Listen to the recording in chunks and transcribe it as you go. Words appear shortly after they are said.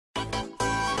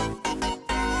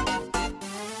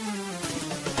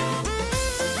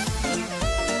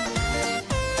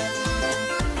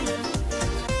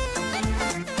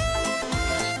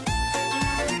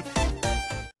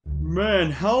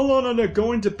man, how long are they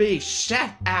going to be?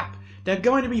 Shut up! They're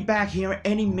going to be back here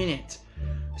any minute.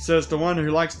 Says the one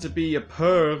who likes to be a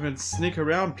perv and sneak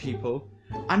around people.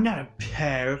 I'm not a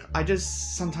perv. I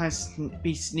just sometimes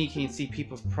be sneaky and see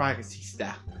people's privacy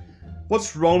stuff.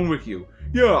 What's wrong with you?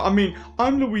 Yeah, I mean,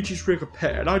 I'm Luigi's Ricker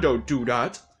pet and I don't do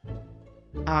that.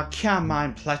 Oh, come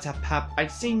on, Plutterpup.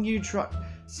 I've seen you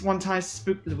one time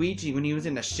spook Luigi when he was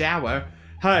in the shower.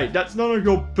 Hey, that's none of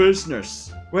your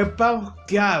business. We're both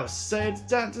ghosts, so it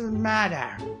doesn't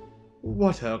matter.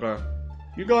 Whatever.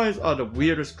 You guys are the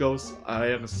weirdest ghosts I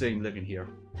ever seen living here.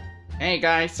 Hey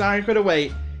guys, sorry for the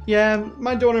wait. Yeah,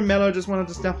 my daughter Mello just wanted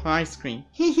to stuff ice cream.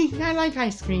 Hehe, I like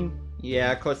ice cream.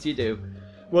 Yeah, of course you do.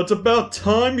 Well, it's about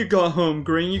time you got home,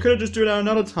 Green. You could have just do that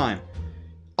another time.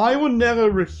 I would never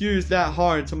refuse that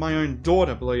hard to my own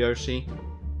daughter, Blue Yoshi.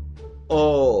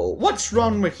 Oh, what's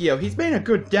wrong with you? He's being a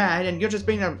good dad and you're just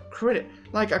being a critic,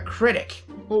 like a critic.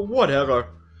 Well, whatever.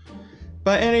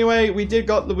 But anyway, we did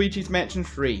got Luigi's Mansion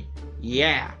free.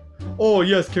 Yeah. Oh,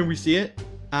 yes, can we see it?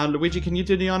 Luigi, can you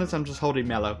do the honors? I'm just holding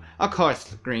Mello. Of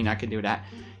course, Green, I can do that.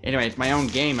 Anyway, it's my own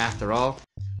game after all.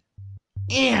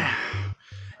 Yeah.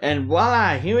 And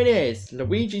voila, here it is.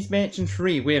 Luigi's Mansion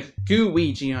 3 with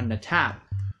Gooigi on the top.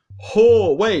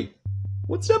 Oh, wait.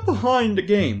 What's that behind the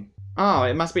game? Oh,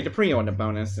 it must be the pre-order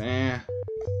bonus.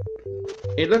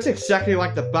 It looks exactly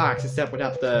like the box, except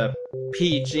without the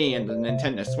PG and the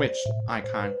Nintendo Switch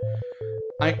icon.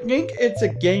 I think it's a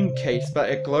game case, but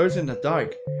it glows in the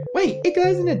dark. Wait, it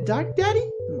glows in the dark, Daddy?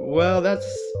 Well, that's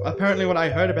apparently what I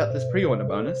heard about this pre-order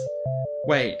bonus.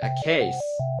 Wait, a case?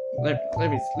 Let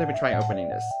me try opening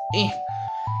this.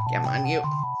 Come on, you.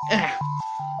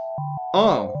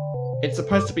 Oh, it's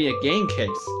supposed to be a game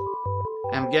case.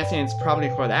 I'm guessing it's probably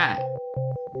for that.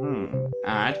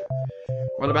 Odd.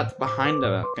 What about the behind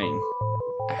the thing?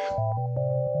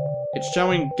 It's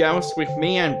showing Ghost with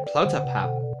me and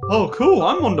Plutterpup. Oh cool,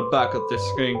 I'm on the back of this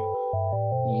thing.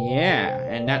 Yeah,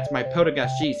 and that's my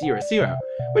Poltergust G00,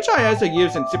 which I also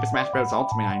used in Super Smash Bros.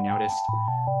 Ultimate, I noticed.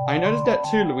 I noticed that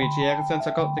too, Luigi, ever since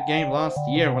I got the game last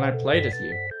year when I played as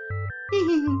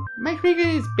you. My figure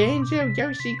is Banjo,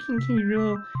 Yoshi, King K.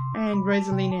 Rool, and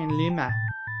Rosalina and Luma.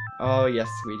 Oh yes,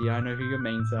 sweetie, I know who your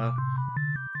mains are.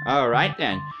 Alright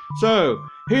then. So,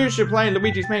 who should play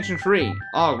Luigi's Mansion 3?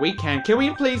 Oh, we can. Can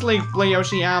we please leave Blue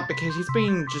Yoshi out because he's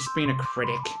just been a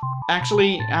critic?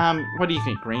 Actually, what do you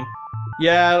think, Green?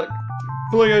 Yeah,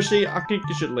 Blue Yoshi, I think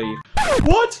you should leave.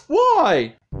 What?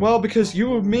 Why? Well, because you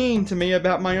were mean to me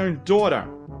about my own daughter.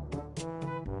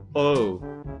 Oh,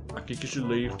 I think you should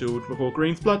leave, dude, before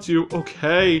Green splats you.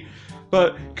 Okay,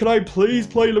 but can I please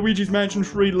play Luigi's Mansion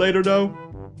 3 later, though?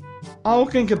 I'll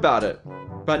think about it.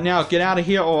 But now, get out of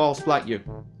here or I'll splat you.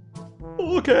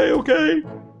 Okay, okay.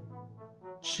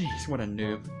 Jeez, what a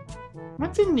noob.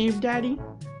 What's a noob, Daddy?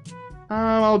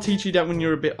 I'll teach you that when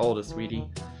you're a bit older, sweetie.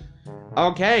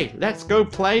 Okay, let's go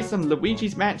play some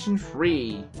Luigi's Mansion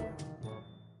 3.